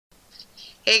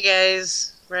Hey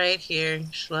guys, right here,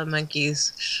 Shlub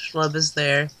Monkeys. Shlub is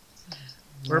there.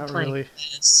 We're Not playing really.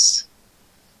 this.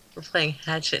 We're playing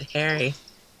Hatchet Harry.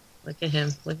 Look at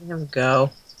him. Look at him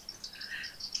go.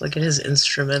 Look at his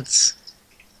instruments,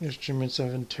 Instruments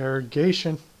of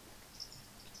interrogation.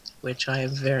 which I am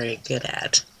very good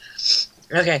at.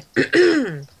 Okay.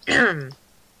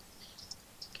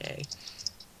 Okay.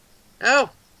 Oh,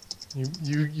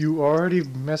 You already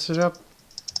mess it up.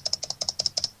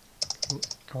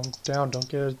 Calm down. Don't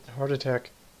get a heart attack.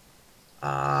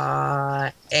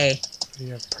 A. Do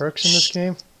you have perks in this Shh.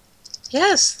 game?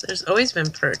 Yes, there's always been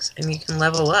perks, and you can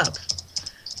level up.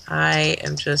 I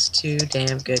am just too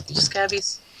damn good. You just gotta be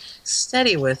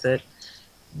steady with it.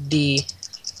 D.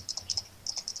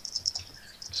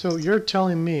 So you're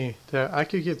telling me that I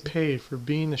could get paid for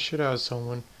beating the shit out of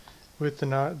someone with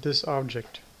this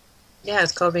object? Yeah,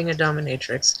 it's called being a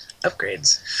dominatrix.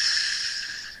 Upgrades.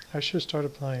 I should start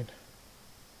applying.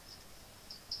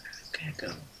 Okay,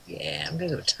 go. Yeah, I'm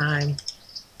gonna go time.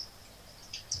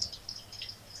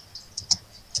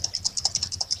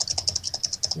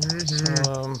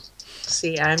 So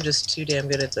See, I'm just too damn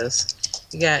good at this.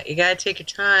 You gotta take your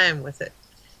time with it.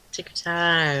 Take your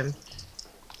time.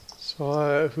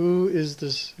 who is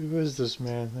this? Who is this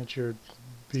man that you're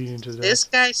beating to This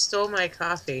death? guy stole my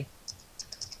coffee.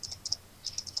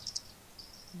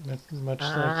 Much like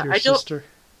your I don't. sister.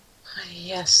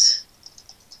 Yes.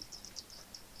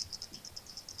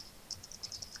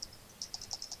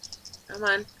 Come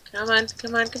on, come on,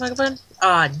 come on, come on, come on.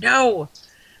 Oh no,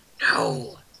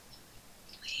 no.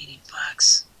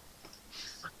 Ladybugs.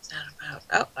 What's that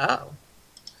about? Oh,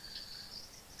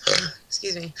 oh.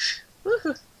 Excuse me.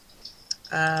 Woohoo.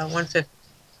 150.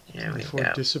 There we Before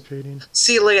go. dissipating.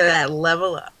 See, look at that.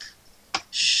 Level up.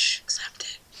 Shh,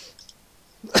 accept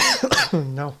it.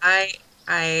 No. I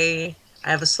I I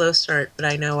have a slow start, but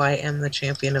I know I am the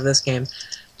champion of this game.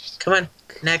 Come on,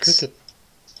 next. Click it.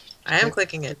 I am Click,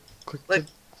 clicking it. click Look.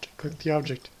 click the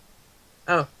object.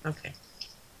 Oh, okay.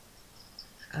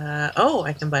 Oh,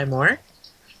 I can buy more?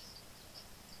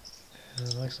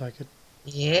 It looks like it.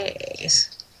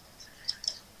 Yes.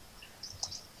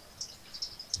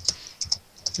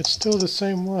 It's still the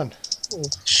same one. Ooh.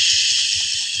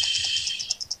 Shh.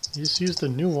 You just use the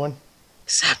new one.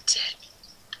 Accept it.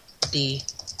 D.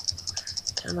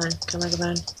 Come on, come on, come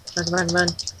on. Come on, come on, come on.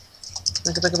 Come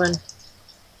on, come on, come on.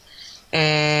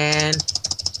 And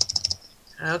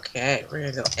okay, we're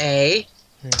gonna go A.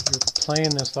 You're playing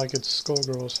this like it's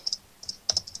Skullgirls.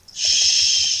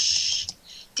 Shh.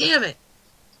 Damn it.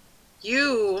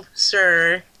 You,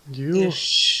 sir. You?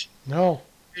 Shh. No.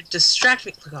 You're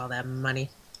distracting me. Look at all that money.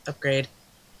 Upgrade.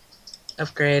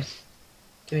 Upgrade.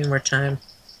 Give me more time.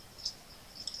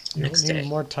 You Next don't need day.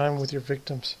 more time with your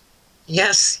victims.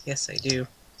 Yes, yes, I do.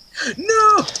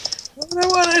 No! What I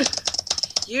wanted!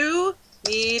 You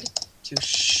need to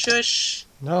shush.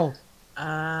 No.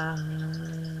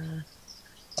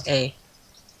 A.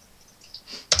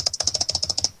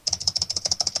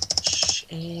 Shh,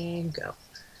 and go.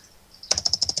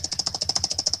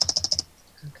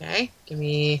 Okay, give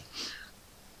me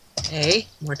A.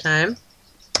 More time.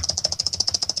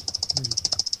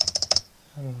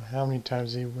 I don't know how many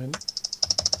times he went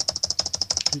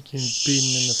being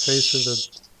beaten in the face with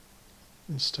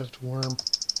a stuffed worm.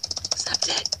 Accept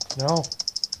it. No.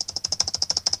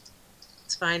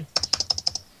 It's fine.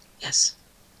 Yes.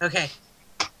 Okay.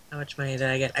 How much money did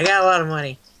I get? I got a lot of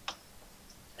money.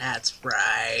 That's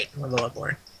right. Level up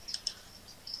more.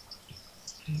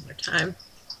 More time.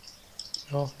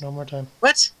 No, no more time.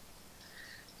 What?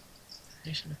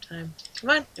 Nation of time. Come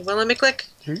on. It won't let me click.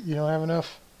 You don't have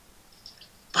enough.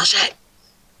 Bullshit.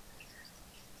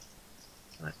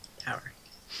 Come on. Power.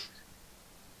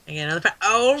 I get another power.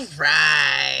 Oh,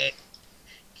 right.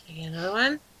 Can I get another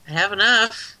one? I have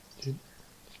enough.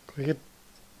 Click it.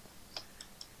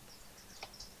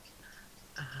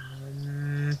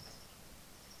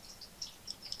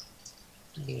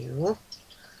 You.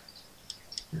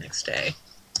 Next day.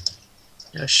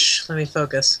 No, shh. Let me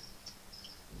focus.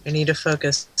 I need to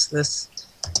focus. This.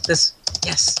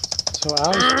 Yes. So I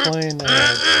was playing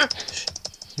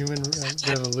Human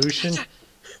Revolution.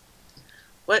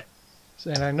 What?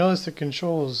 And I noticed the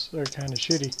controls are kind of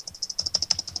shitty.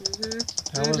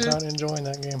 I was not enjoying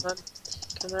that game.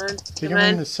 Come on. I think Come I'm on.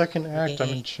 in the second act. I'm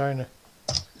in China.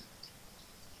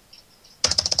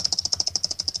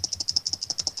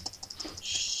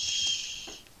 Shh.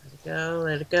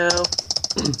 Let it go.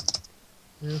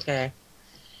 Okay.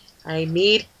 I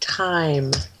need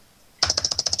time.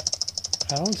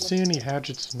 I don't see any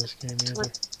hatchets in this game either.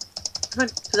 Come on,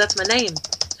 because that's my name.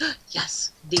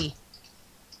 Yes, D.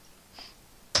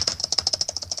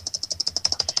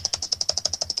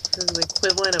 This is the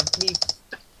equivalent of me.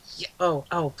 Yeah.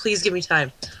 Oh, please give me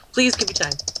time. Please give me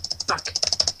time. Fuck.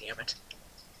 Damn it.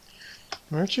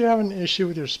 Weren't you having an issue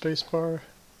with your spacebar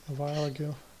a while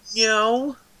ago?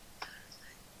 No.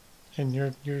 And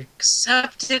you're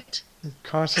Accept it.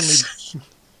 constantly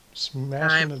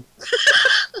smashing Time. the.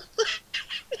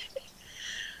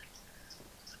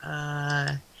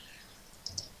 I'm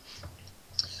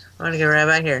gonna get right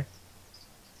back here.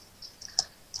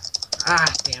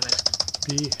 Ah, damn it.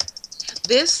 B.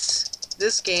 This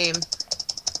game.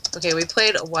 Okay, we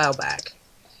played a while back,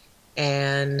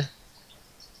 and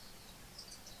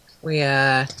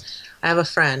I have a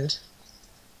friend.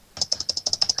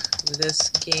 This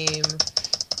game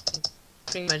is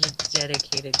pretty much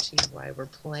dedicated to why we're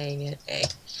playing it.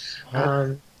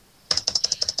 I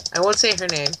won't say her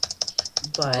name,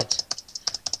 but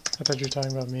I thought you were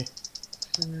talking about me.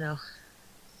 no.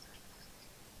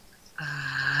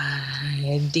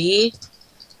 D.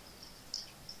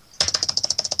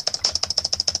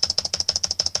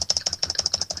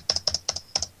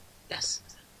 Yes,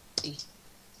 D.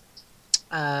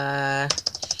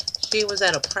 She was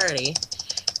at a party,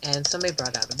 and somebody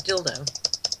brought out a dildo.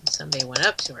 And somebody went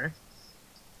up to her.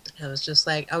 And was just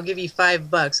like, "I'll give you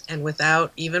 $5," and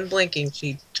without even blinking,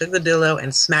 she took the dildo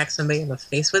and smacked somebody in the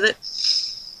face with it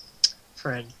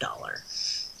for $1.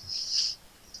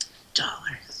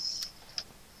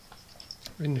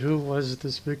 And who was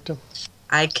this victim?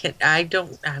 I'm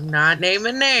not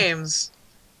naming names,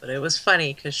 but it was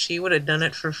funny because she would have done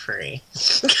it for free.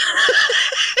 Let's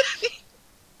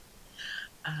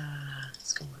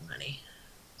go more money.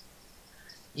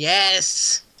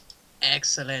 Yes!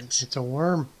 Excellent. It's a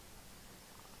worm.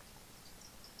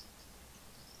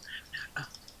 Oh,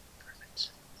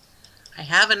 perfect. I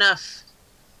have enough.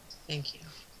 Thank you.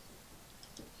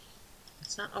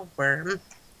 It's not a worm.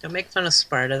 Don't make fun of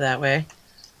Sparta that way.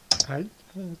 I'm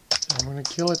gonna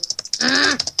kill it.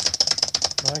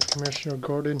 My Commissioner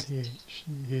Gordon,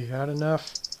 he had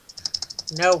enough.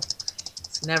 No,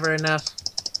 it's never enough.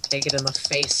 Take it in the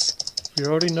face. You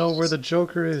already know where the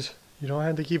Joker is. You don't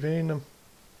have to keep hitting him.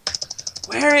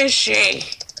 Where is she?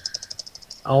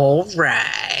 All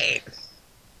right.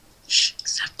 Shh,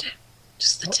 accept it.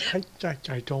 Just the tip.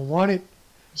 I don't want it.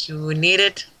 You need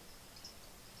it.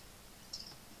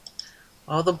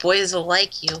 All the boys will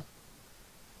like you.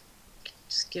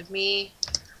 Just give me...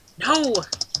 No!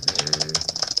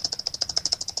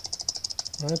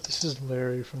 Alright, this is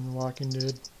Larry from The Walking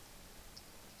Dead.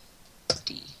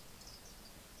 D.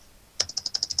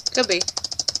 Could be.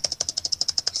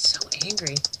 He's so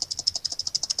angry.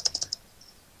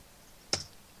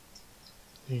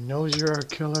 He knows you're a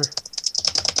killer.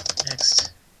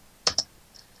 Next.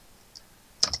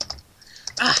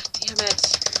 Ah, damn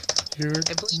it. I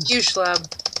blame you, Shlub.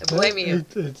 I blame you.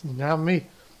 It's not me.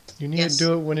 You need Yes. to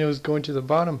do it when it was going to the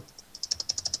bottom.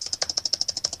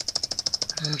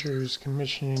 Andrew's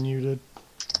commissioning you to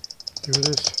do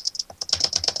this.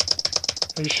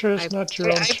 Are you sure it's not your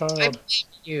own child? I blame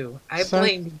you. I Son?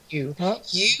 blame you. Huh?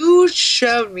 You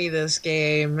showed me this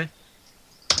game, and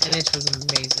it was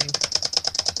amazing.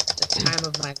 The time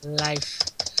of my life.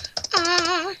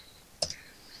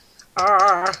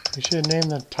 You should name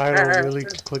the title really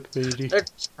clickbaity. The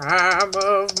time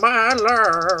of my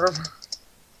love.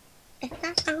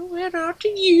 And I went out to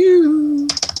you.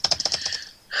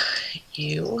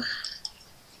 You.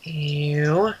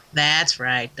 That's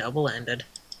right. Double-ended.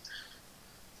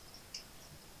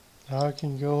 Now I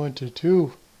can go into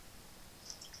 2.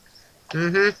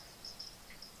 Mm-hmm.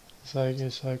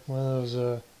 It's like one of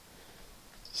those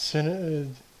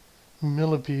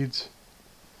millipedes.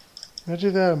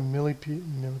 Imagine that, a millipede.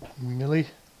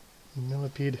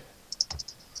 Millipede.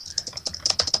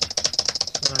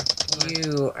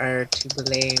 You are to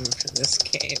blame for this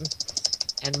game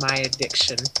and my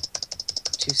addiction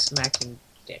to smacking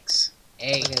dicks.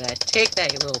 Hey, look at that. Take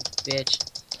that, you little bitch.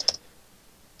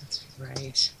 That's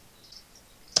right.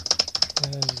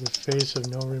 That is the face of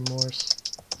no remorse.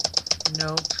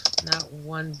 Nope, not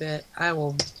one bit. I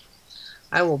will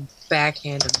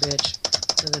backhand a bitch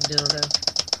with a dildo.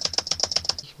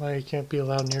 That's why you can't be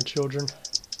allowed near children.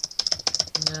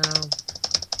 No.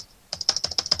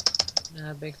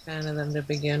 Not a big fan of them to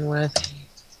begin with.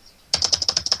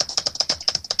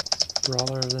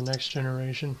 Brawler of the next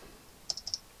generation.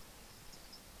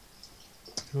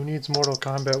 Who needs Mortal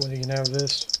Kombat when you can have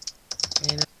this?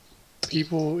 You know?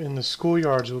 People in the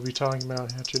schoolyards will be talking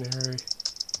about Hatchet Harry.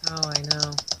 Oh, I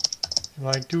know.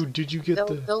 Like, dude, did you get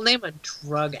They'll name a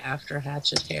drug after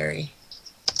Hatchet Harry.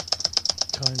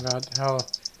 Talking about how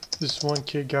this one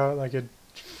kid got like a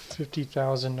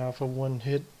 50,000 off of one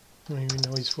hit. I don't even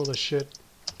know he's full of shit.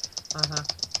 Uh-huh.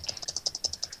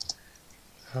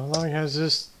 How long has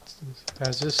this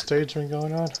stage been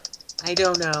going on? I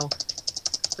don't know,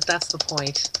 but that's the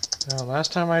point.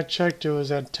 Last time I checked, it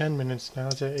was at 10 minutes. Now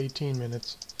it's at 18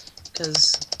 minutes.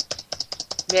 Because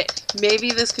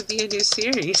maybe this could be a new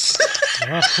series.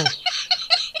 No.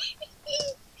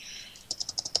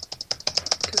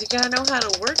 Because you gotta know how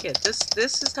to work it.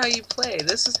 This is how you play.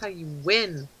 This is how you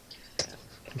win.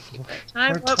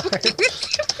 Time up.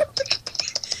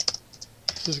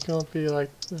 This is gonna be like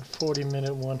a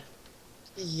 40-minute one.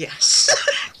 Yes.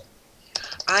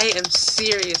 I am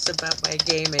serious about my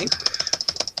gaming.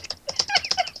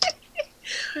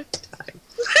 I'm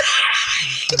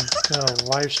gonna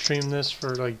live stream this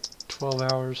for like 12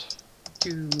 hours.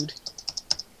 Dude.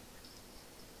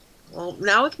 Well,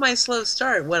 now with my slow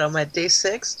start, what, I'm at day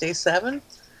 6, day 7?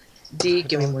 D,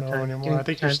 give me more time. Anymore. I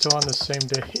think you're still on the same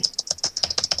day.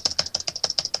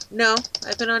 No,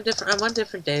 I'm on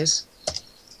different days.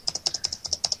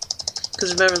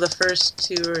 Because remember, the first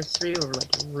 2 or 3 were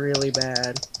like really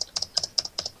bad.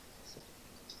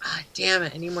 Ah, damn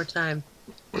it! I need more time.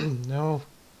 No.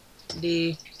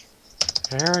 D.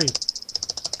 Harry,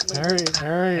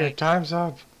 your time's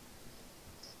up.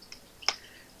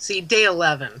 See, day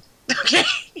 11. Okay.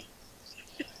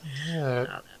 Yeah. All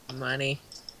that money.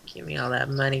 Give me all that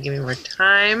money. Give me more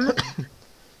time.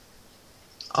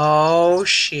 Oh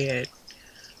shit!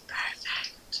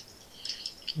 Perfect.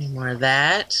 Give me more of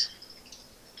that.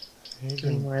 Give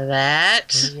me more of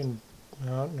that.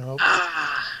 No, nope.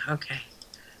 Ah, okay.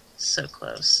 So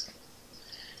close.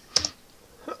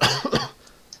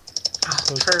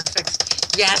 Oh,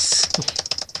 perfect. Yes!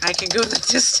 I can go the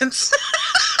distance.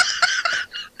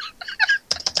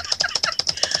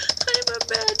 I'm a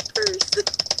bad person.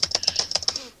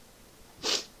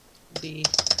 B.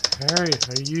 Harry,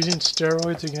 are you using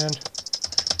steroids again?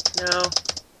 No.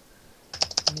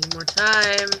 I need more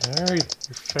time. Harry,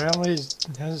 your family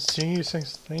hasn't seen you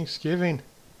since Thanksgiving.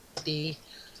 D.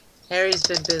 Harry's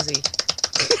been busy.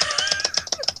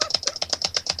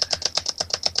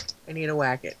 I need to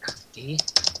whack it. D.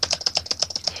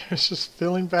 It's just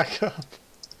filling back up.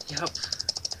 Yup.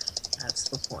 That's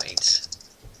the point.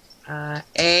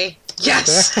 A.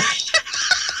 Yes!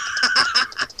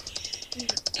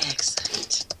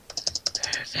 Excellent.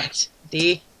 Perfect.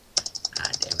 D.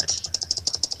 Ah, damn it.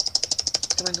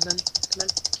 Come on, come on, come on,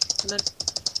 come on.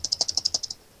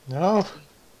 No.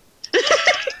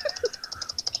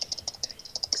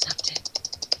 Accept it.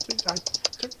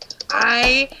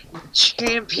 I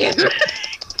champion.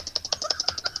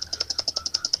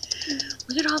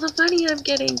 Look at all the money I'm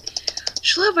getting.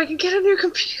 Shlub, I can get a new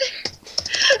computer.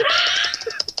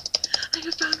 I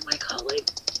have found my calling.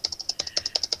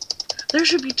 There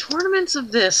should be tournaments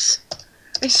of this.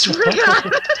 I swear to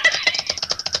God.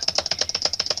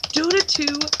 Dota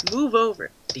 2, move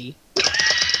over. D.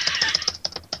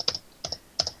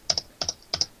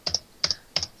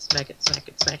 Smack it, smack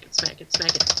it, smack it, smack it,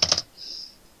 smack it.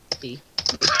 D.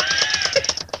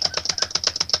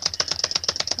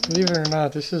 Believe it or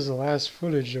not, this is the last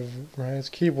footage of Ryan's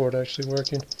keyboard actually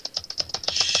working.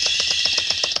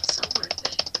 Shh. It's so worth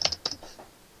it.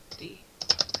 D.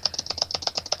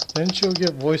 Then she'll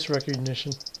get voice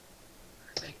recognition.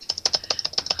 Perfect.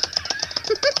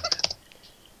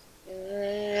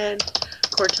 And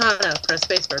Cortana, press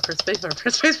spacebar, press spacebar,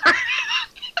 press spacebar.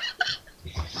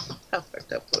 How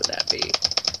fucked up would that be?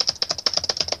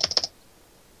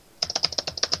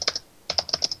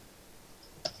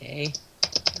 Okay.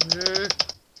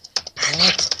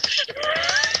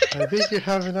 I think you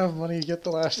have enough money to get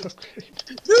the last upgrade.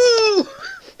 No!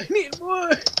 I need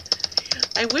more!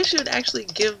 I wish it would actually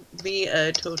give me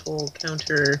a total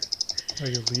counter.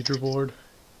 Like a leaderboard?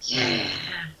 Yeah!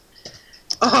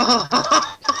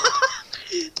 Oh!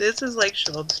 This is like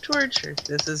Shlub's torture.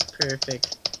 This is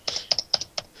perfect.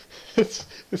 It's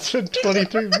been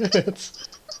 23 minutes.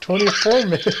 24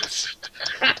 minutes.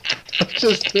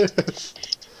 Just this.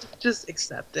 Just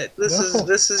accept it.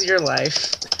 This is your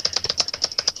life.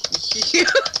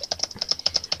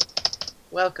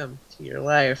 Welcome to your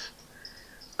life.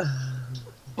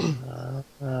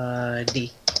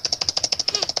 D.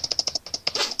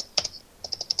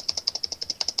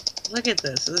 Look at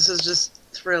this. This is just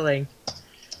thrilling.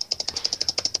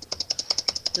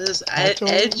 This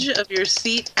edge of your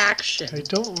seat action. I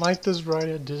don't like this ride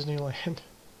at Disneyland.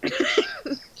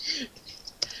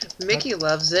 Mickey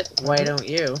loves it. Why don't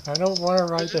you? I don't want to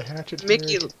ride the Hatchet.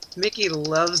 Mickey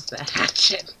loves the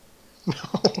Hatchet. No.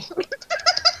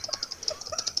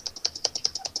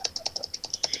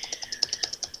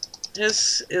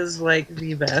 This is like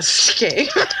the best game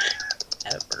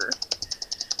ever.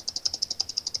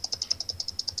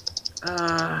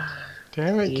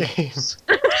 Damn it, game.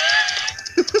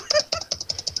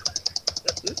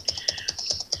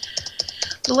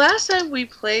 The last time we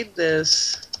played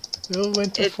this, It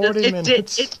went to 40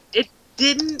 minutes. It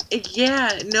didn't.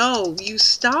 Yeah, no, you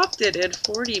stopped it at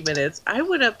 40 minutes. I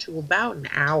went up to about an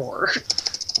hour.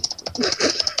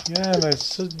 Yeah, and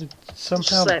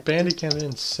somehow Bandicam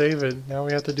didn't save it. Now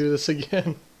we have to do this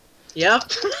again. Yep.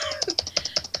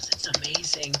 It's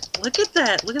amazing. Look at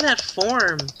that. Look at that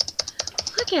form.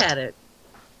 Look at it.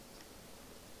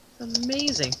 It's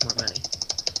amazing. More money.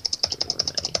 Give me more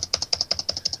money.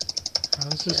 How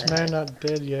is this man not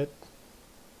dead yet?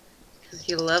 Because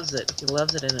he loves it. He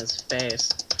loves it in his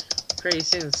face. Pretty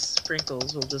soon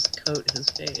sprinkles will just coat his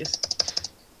face.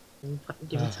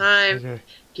 Give me time. Okay.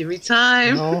 Give me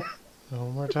time. No.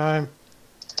 No more time.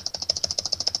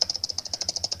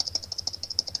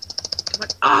 Come on.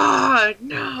 Oh,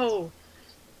 no.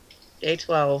 Day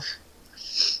 12.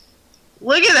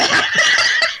 Look at that.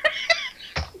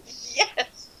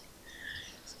 Yes.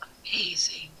 It's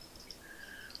amazing.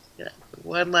 Yeah.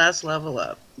 One last level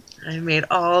up. I made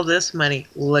all this money.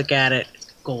 Look at it.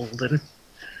 It's golden.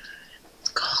 It's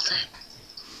golden.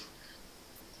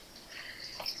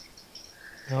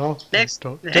 No. Next.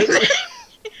 Don't.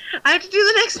 I have to do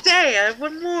the next day. I have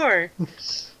one more.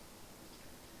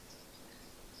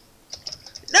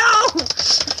 No!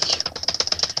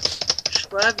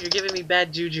 Shlub, you're giving me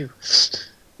bad juju.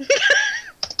 Come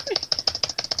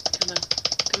on.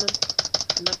 Come on.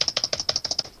 Come on.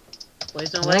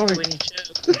 Boys don't like it when you choke.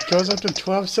 It goes up to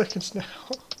 12 seconds now.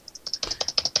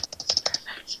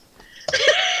 Perfect.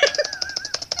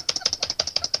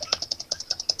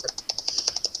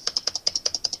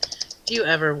 If you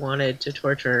ever wanted to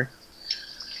torture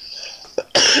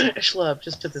Shlub,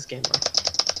 just put this game on.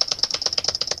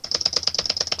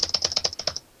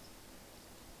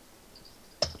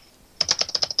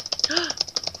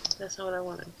 That's not what I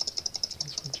wanted.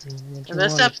 I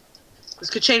messed up. This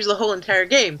could change the whole entire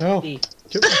game. No.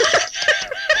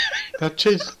 That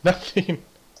changed nothing.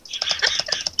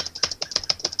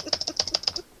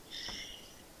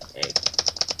 Okay.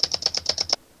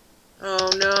 Oh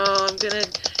no, I'm gonna...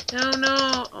 No.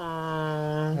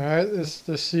 Aww. Alright, this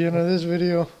is the end of this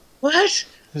video. What?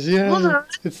 Hold on.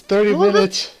 It's 30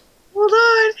 minutes. Hold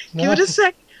on. No. Give it a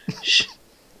sec. Shh.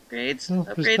 Upgrades. No,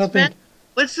 Upgrades, man.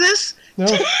 What's this? No.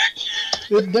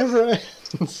 It never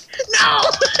ends. No!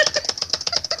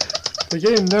 The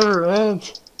game never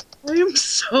ends. I am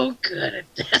so good at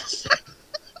this.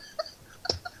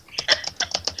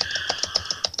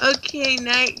 Okay,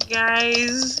 night,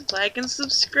 guys. Like and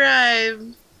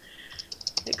subscribe.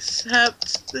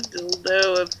 Except the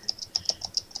dildo of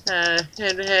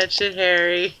Hatchet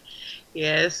Harry.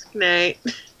 Yes, night.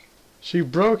 She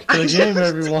broke the game,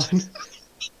 everyone.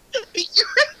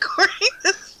 You're recording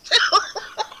this still.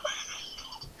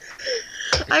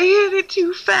 I hit it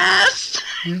too fast.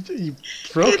 You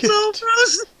broke it. It's all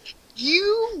frozen.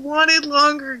 You wanted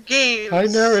longer games. I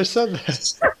never said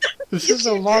that. This is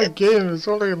a long game. It's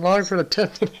only long for the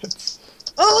 10 minutes.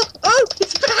 Oh,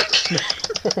 it's back.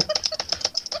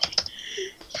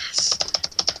 Yes.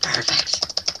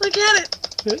 Perfect. Look at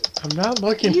it. I'm not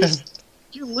looking at it.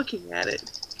 You're looking at it.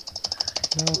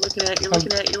 No. You're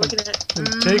looking at.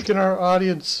 I'm taking our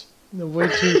audience way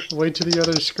to the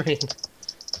other screen.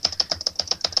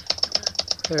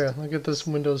 There, look at this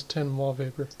Windows 10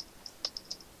 wallpaper.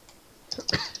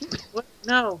 What?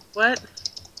 No, what?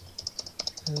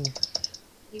 What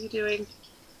are you doing?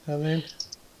 Nothing.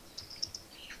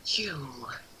 You.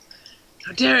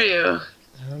 How dare you?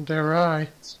 How dare I?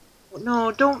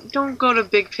 No, don't go to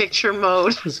big picture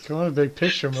mode. Just go to big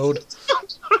picture mode.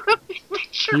 Don't go to big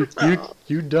picture mode.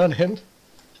 You done it?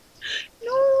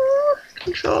 No.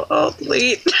 Control Alt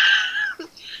Delete.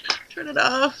 Turn it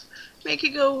off. Make it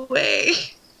go away.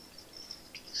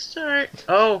 Start.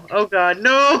 Oh God,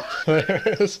 no. There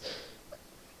it is.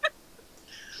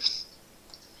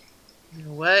 You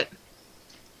know what?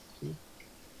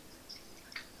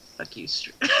 Fuck you,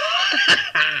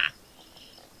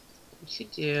 What you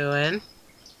doing?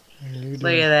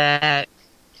 Look at that.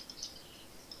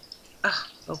 Oh,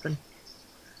 open.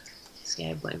 See,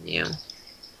 I blame you.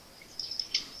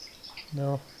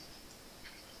 No.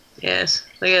 Yes,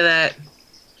 look at that.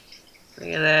 Look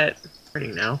at that.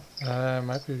 Recording now.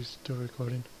 Might be still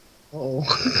recording. Oh.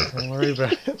 Don't worry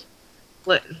about it.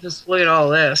 Just look at all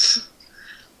this.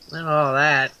 Look at all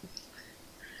that.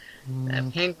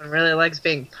 That penguin really likes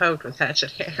being poked with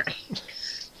Hatchet Harry.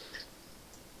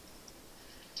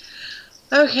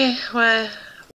 Okay, well,